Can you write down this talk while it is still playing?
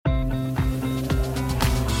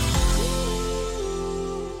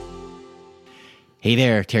Hey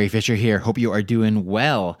there, Terry Fisher here. Hope you are doing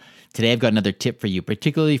well. Today I've got another tip for you,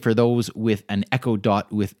 particularly for those with an Echo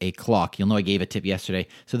Dot with a clock. You'll know I gave a tip yesterday,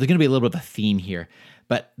 so there's going to be a little bit of a theme here.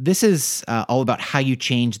 But this is all about how you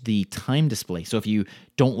change the time display. So if you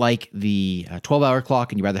don't like the 12-hour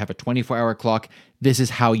clock and you rather have a 24-hour clock, this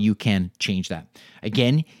is how you can change that.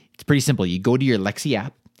 Again, it's pretty simple. You go to your Lexi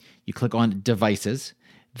app, you click on Devices,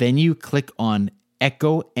 then you click on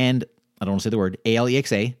Echo and, I don't want to say the word,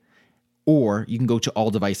 Alexa, or you can go to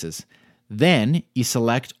all devices. Then you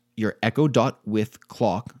select your Echo Dot with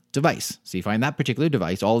clock device. So you find that particular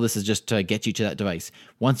device. All of this is just to get you to that device.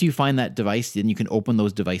 Once you find that device, then you can open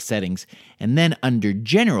those device settings. And then under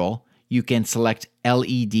General, you can select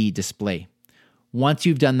LED display. Once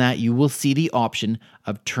you've done that, you will see the option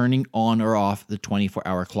of turning on or off the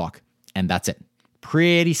 24-hour clock. And that's it.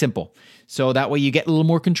 Pretty simple. So that way you get a little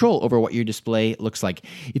more control over what your display looks like.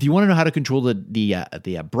 If you want to know how to control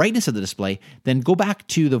the brightness of the display, then go back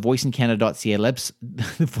to the voiceincanada.ca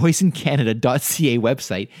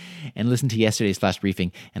website and listen to yesterday's flash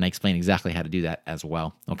briefing, and I explain exactly how to do that as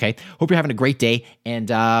well. Okay? Hope you're having a great day, and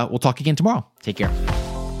we'll talk again tomorrow. Take care.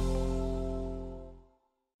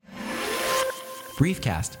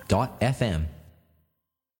 Briefcast.fm